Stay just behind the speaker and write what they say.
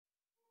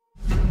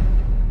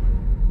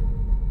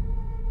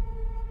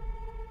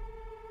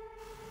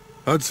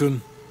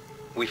Hudson.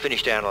 We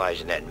finished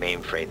analyzing that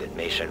mainframe that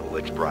Mason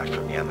Woods brought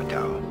from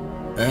Yamato.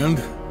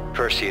 And?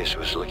 Perseus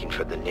was looking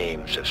for the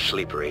names of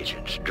sleeper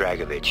agents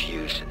Dragovich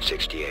used in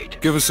 '68.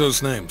 Give us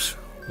those names.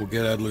 We'll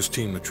get Adler's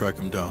team to track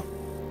them down.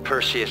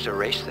 Perseus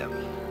erased them.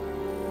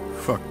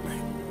 Fuck me.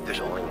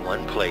 There's only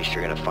one place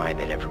you're gonna find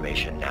that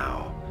information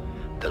now.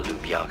 The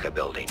Lubyanka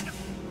building.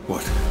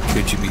 What?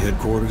 KGB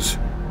headquarters?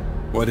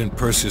 Why didn't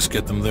Perseus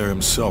get them there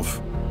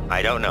himself?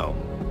 I don't know.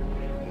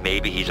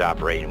 Maybe he's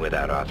operating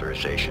without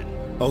authorization.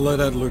 I'll let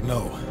Adler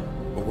know.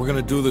 But we're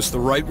gonna do this the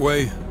right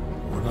way, or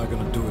we're not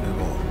gonna do it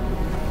at all.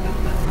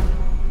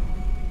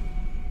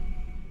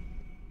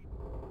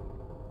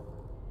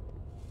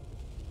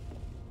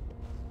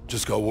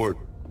 Just got word.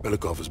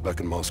 Belikov is back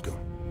in Moscow.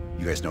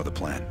 You guys know the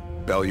plan.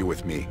 Bell, you're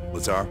with me.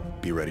 Lazar,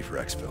 be ready for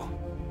exfil.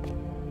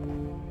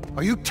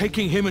 Are you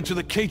taking him into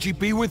the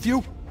KGB with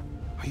you?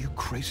 Are you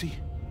crazy?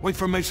 Wait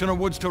for Mason or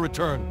Woods to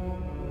return.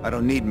 I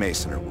don't need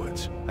Mason or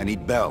Woods. I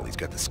need Bell. He's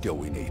got the skill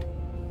we need.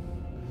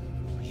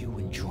 Are you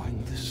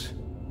enjoying this?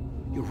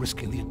 You're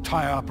risking the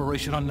entire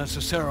operation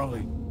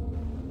unnecessarily.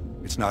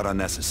 It's not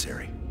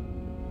unnecessary.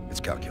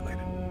 It's calculated.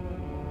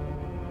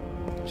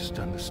 Just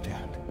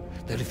understand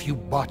that if you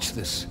botch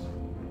this,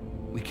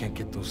 we can't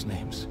get those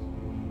names.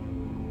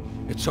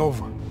 It's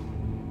over.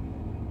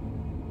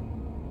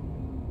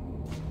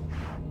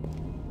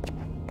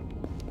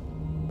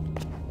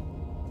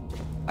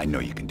 I know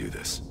you can do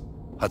this.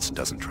 Hudson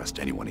doesn't trust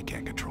anyone he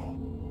can't control.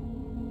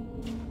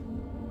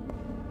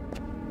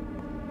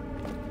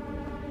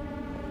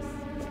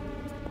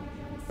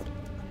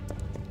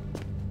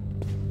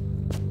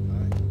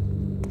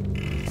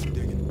 Keep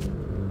digging.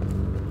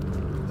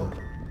 Oh,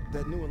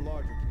 that new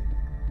enlarger came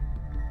in.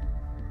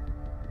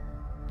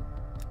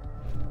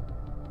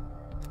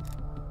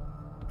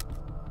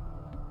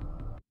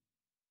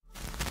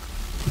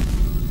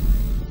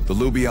 The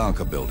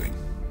Lubyanka building,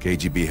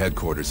 KGB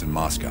headquarters in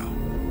Moscow.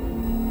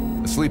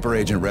 The sleeper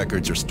agent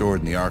records are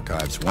stored in the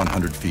archives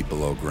 100 feet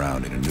below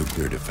ground in a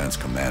nuclear defense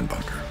command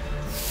bunker.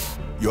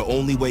 Your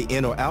only way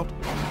in or out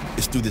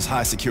is through this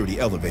high-security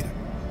elevator.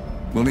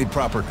 We'll need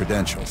proper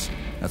credentials.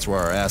 That's where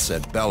our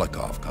asset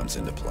Belikov comes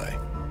into play.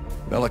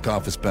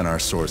 Belikov has been our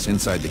source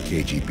inside the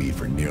KGB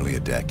for nearly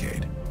a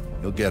decade.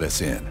 He'll get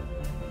us in.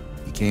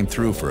 He came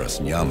through for us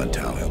in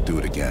Yamantau. He'll do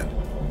it again.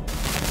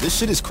 This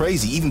shit is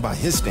crazy, even by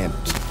his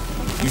standards.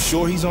 You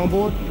sure he's on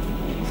board?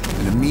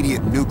 An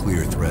immediate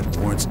nuclear threat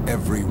warrants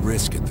every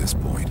risk at this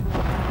point.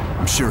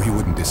 I'm sure he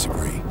wouldn't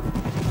disagree.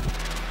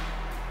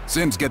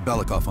 Sims, get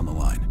Belikov on the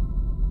line.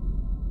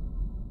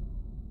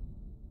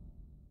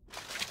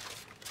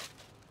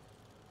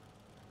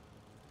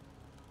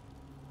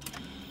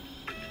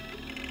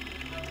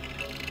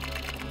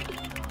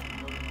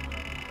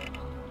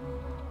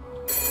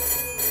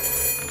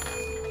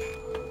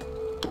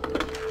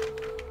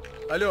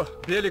 Алло,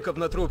 Беликов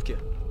на трубке.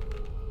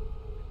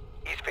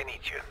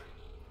 Извините.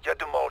 Я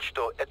думал,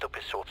 что это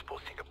посольство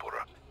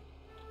Сингапура.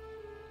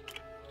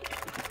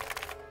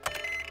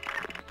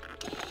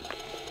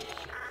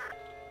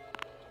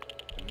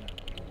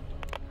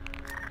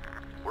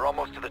 We're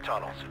almost to the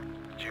tunnels.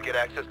 Did you get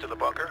access to the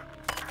bunker?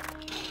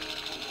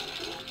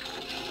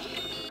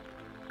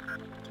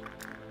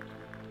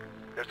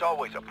 There's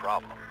always a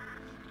problem.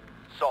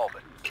 Solve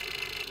it.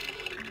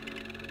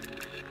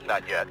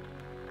 Not yet.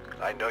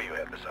 I know you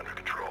have this under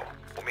control.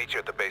 We'll meet you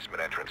at the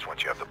basement entrance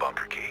once you have the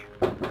bunker key.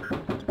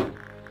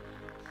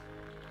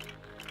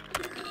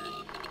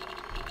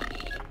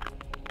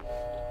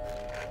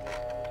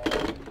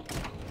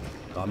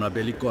 Comrade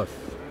Belikov,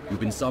 you've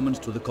been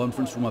summoned to the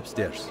conference room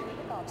upstairs.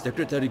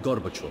 Secretary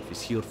Gorbachov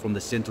is here from the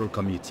Central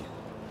Committee.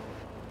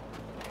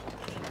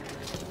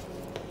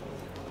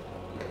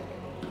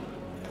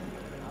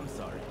 I'm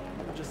sorry.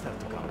 We'll just have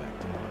to come back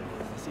tomorrow.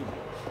 See,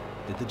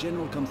 did the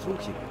general come through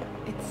here?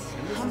 It's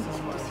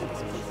humbling to see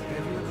this place.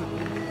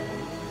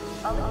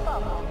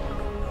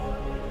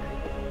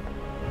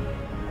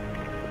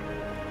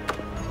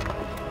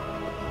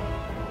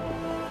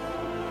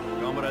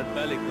 Comrade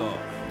Belikov,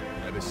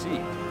 have a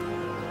seat.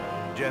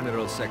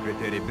 General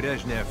Secretary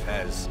Brezhnev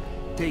has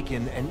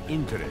taken an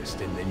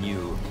interest in the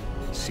new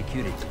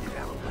security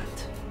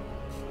development.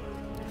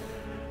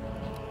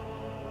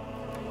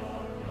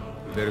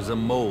 There's a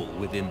mole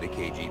within the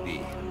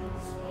KGB.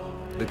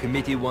 The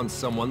committee wants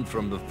someone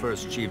from the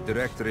first Chief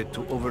Directorate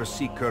to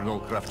oversee Colonel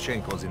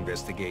Kravchenko's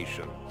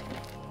investigation.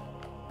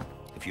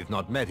 If you've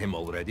not met him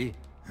already,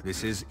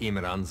 this is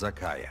Imran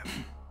Zakayev.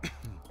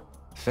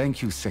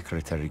 Thank you,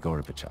 Secretary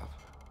Gorbachov.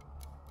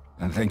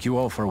 And thank you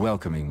all for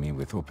welcoming me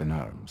with open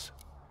arms.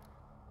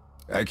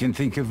 I can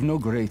think of no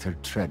greater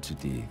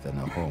tragedy than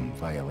a home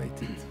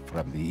violated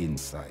from the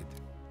inside.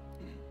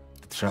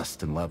 The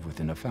trust and love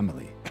within a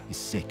family is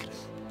sacred.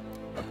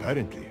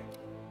 Apparently.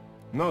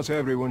 Not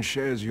everyone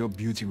shares your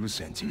beautiful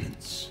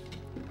sentiments.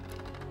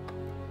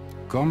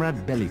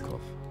 Comrade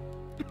Belikov,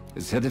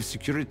 as head of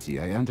security,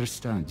 I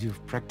understand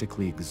you've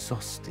practically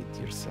exhausted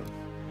yourself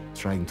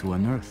trying to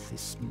unearth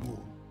this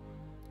mole.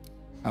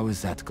 How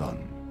is that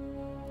gone?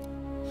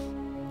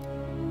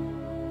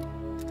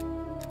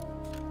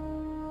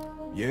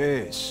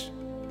 Yes,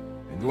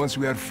 And once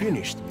we are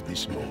finished with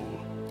this mole,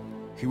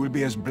 he will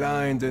be as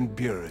blind and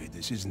buried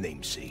as his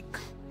namesake.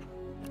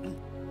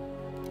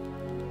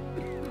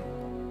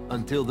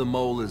 Until the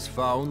mole is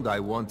found, I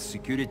want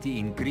security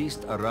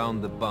increased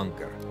around the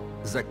bunker.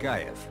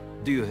 Zakayev,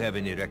 do you have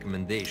any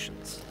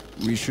recommendations?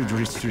 We should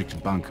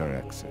restrict bunker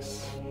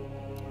access.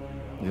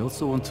 We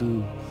also want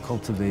to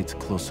cultivate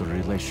closer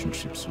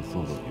relationships with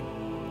all of you.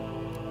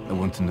 I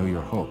want to know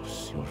your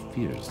hopes, your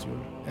fears,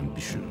 your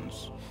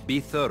ambitions. Be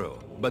thorough,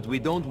 but we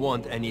don't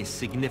want any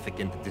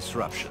significant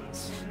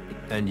disruptions.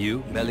 And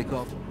you,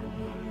 Belikov?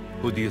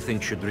 Who do you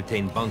think should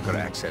retain bunker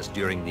access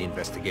during the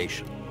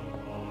investigation?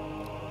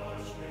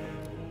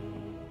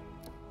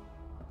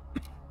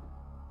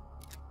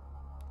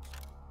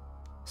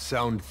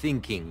 Sound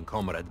thinking,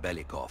 Comrade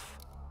Belikov.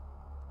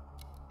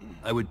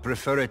 I would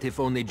prefer it if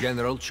only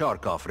General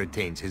Charkov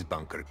retains his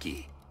bunker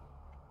key.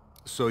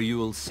 So you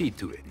will see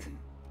to it.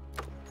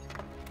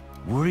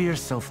 Worry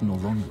yourself no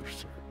longer,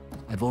 sir.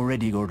 I've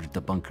already ordered the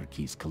bunker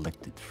keys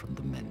collected from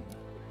the men.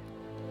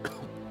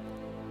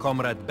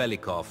 Comrade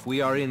Belikov,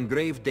 we are in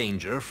grave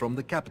danger from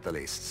the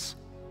capitalists.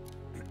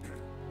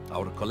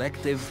 Our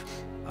collective,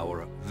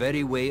 our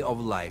very way of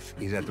life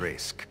is at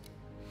risk.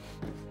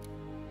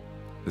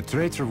 The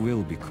traitor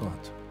will be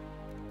caught.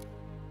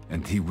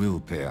 And he will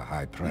pay a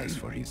high price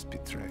for his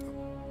betrayal.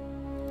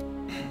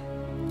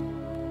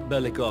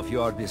 Belikov,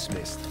 you are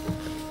dismissed.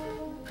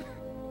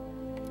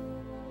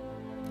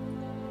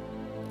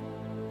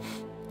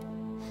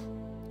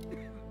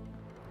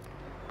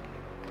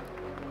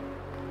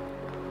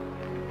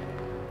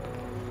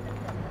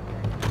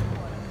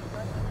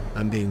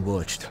 I'm being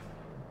watched.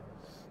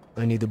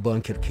 I need a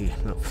bunker key.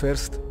 Now,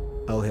 first,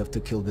 I'll have to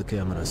kill the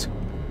cameras.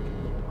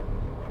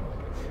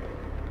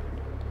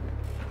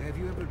 Have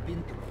you ever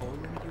been to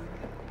Poland,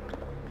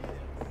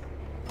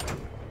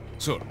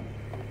 Sir.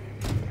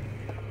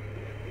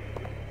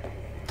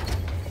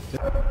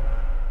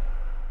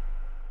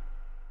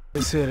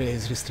 This area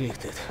is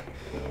restricted.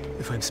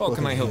 If I'm spotted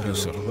can I help here, you,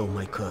 sir? I'll blow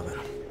my cover.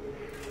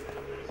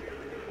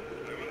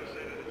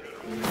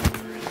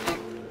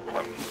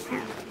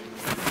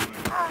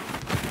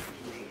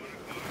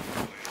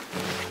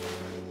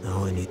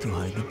 Now I need to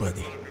hide the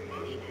body.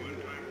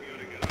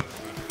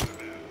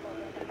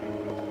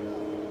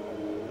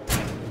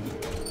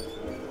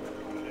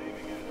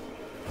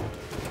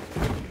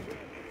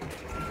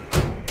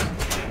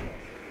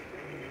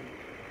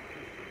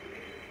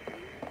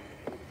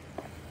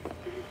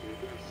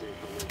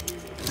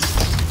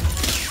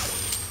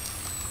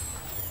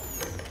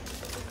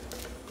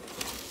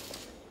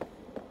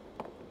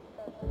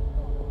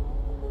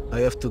 I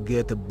have to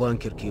get a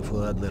bunker key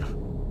for Adler.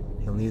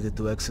 He'll need it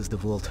to access the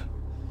vault.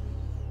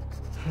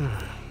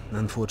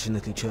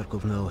 Unfortunately,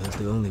 Charkov now has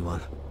the only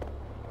one.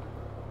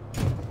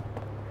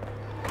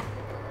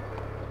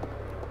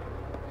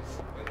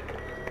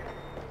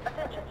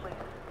 Attention, please.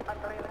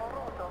 Under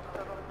Morozo to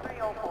room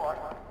 304.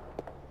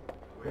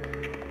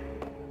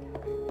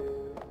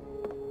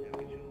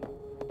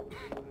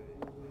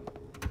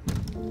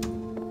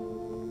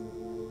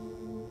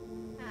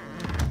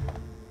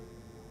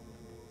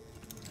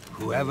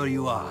 Whoever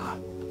you are,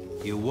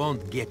 you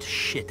won't get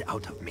shit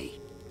out of me.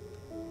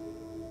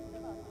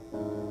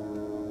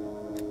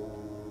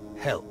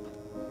 Help.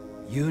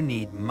 You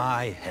need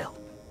my help.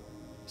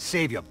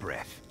 Save your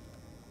breath.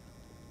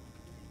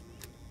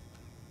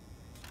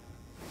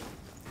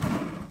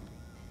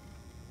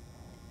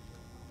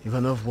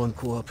 Ivanov won't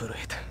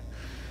cooperate.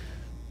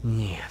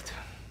 Нет.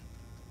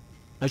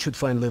 I should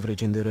find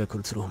leverage in the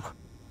records room.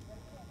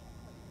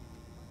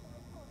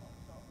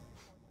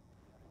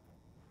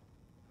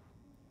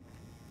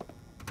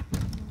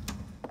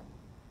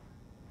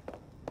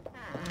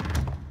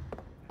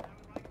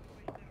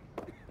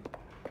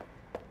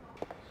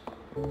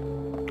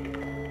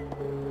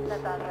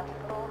 Natalia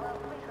Petrova,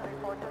 please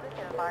report to the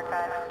film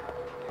archive.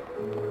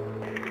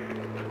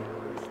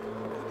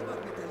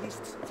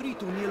 Metalists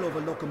 3-0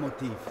 over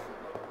Lokomotiv.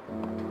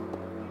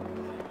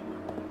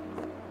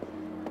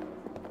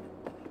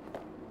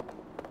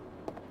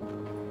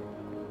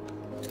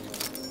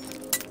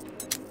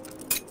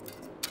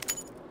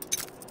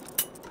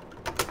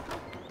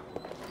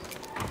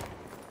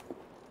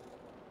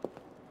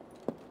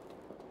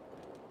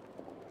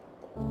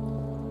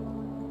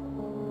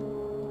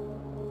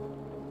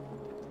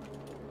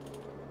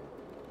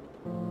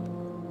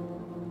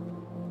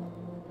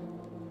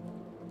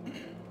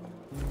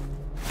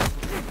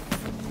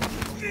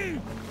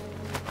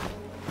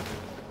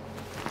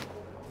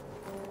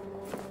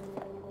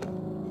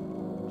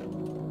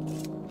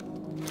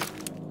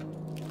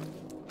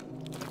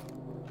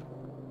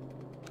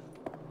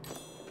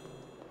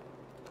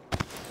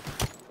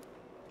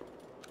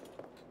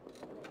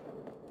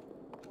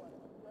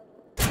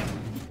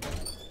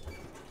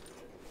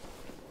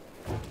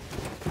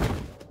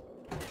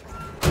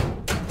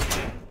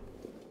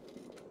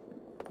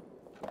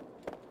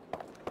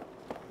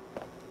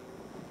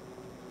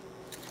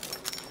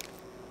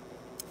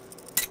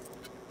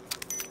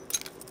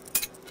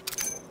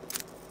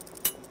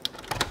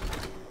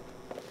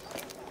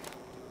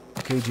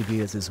 KGB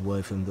has his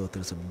wife and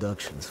daughter's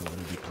abductions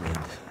already planned.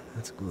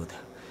 That's good.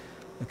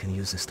 I can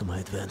use this to my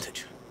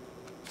advantage.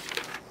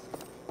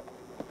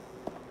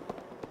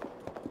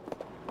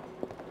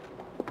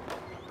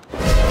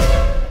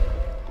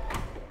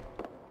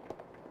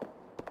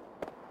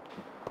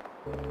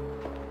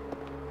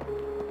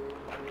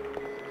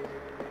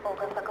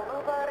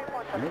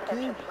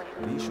 Okay,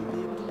 we should be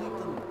able to leave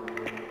them.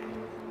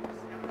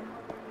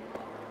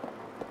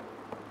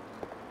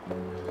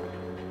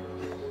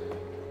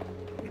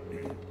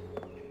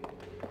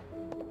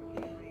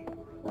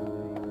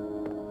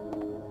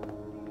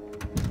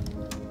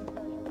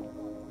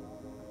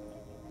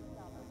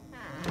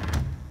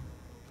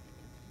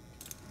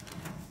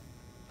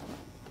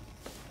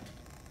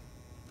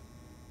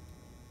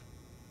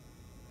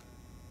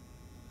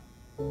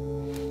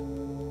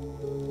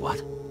 What?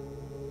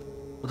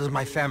 What does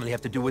my family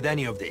have to do with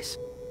any of this?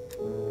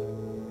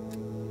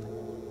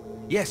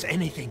 Yes,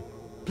 anything.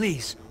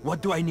 Please,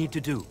 what do I need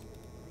to do?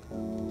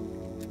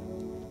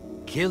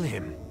 Kill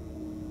him?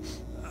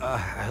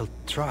 I'll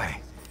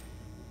try.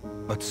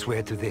 But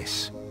swear to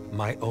this,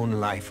 my own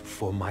life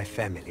for my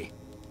family.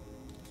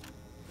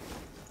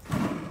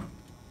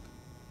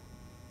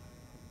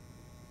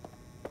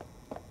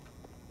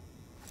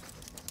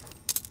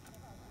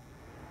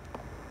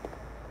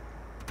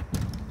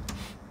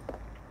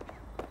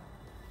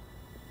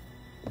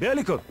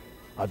 Belikov,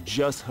 I've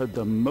just heard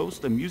the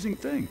most amusing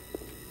thing.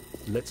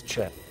 Let's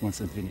chat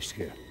once I'm finished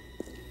here.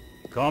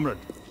 Comrade,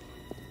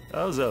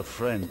 how's our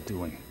friend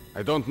doing?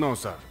 I don't know,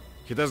 sir.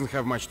 He doesn't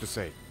have much to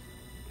say.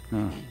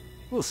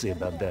 We'll see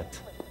about that.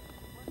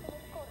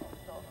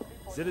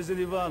 Citizen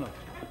Ivanov,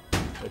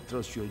 I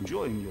trust you're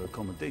enjoying your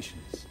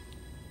accommodations.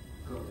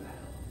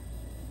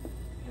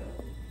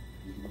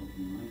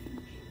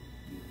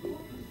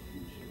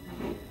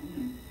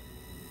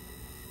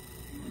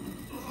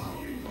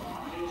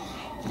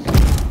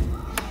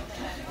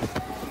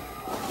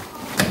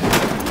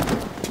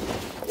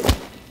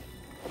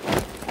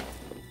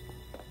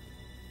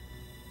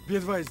 Be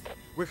advised,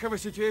 we have a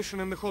situation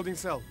in the holding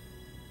cell.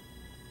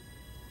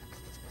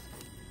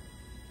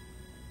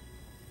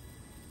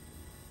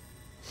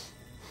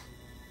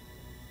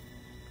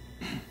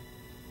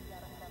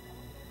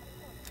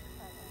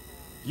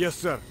 Yes,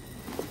 sir.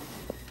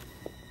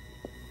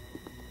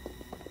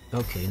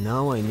 Okay,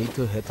 now I need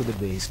to head to the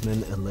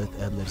basement and let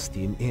Adler's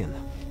team in.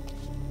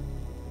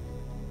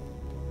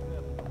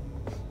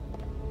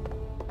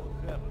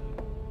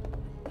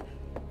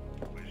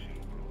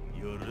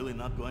 You're really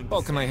not going to...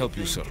 How can I help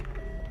you, sir?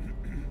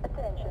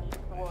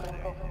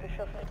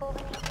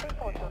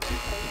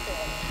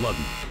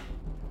 London.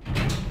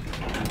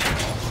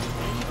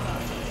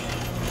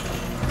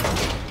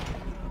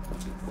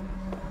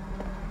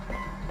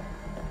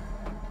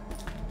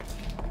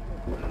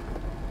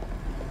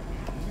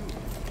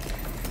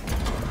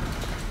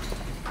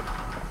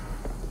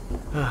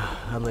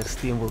 Adler's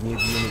team will need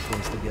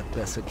uniforms to get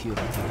past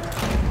security.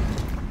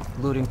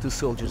 Luring 2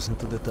 soldiers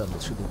into the tunnel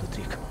should do the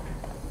trick.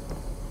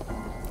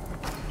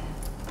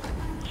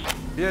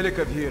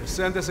 Belikov here.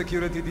 Send a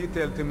security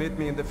detail to meet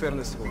me in the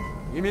furnace room.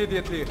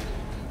 Immediately.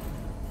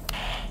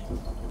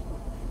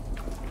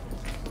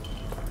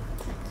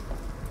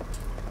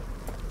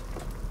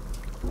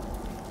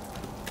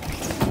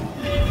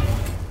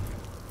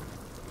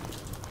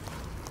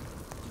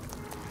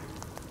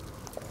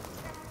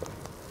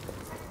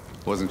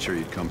 Wasn't sure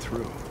you'd come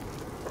through.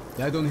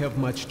 I don't have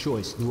much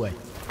choice, do I?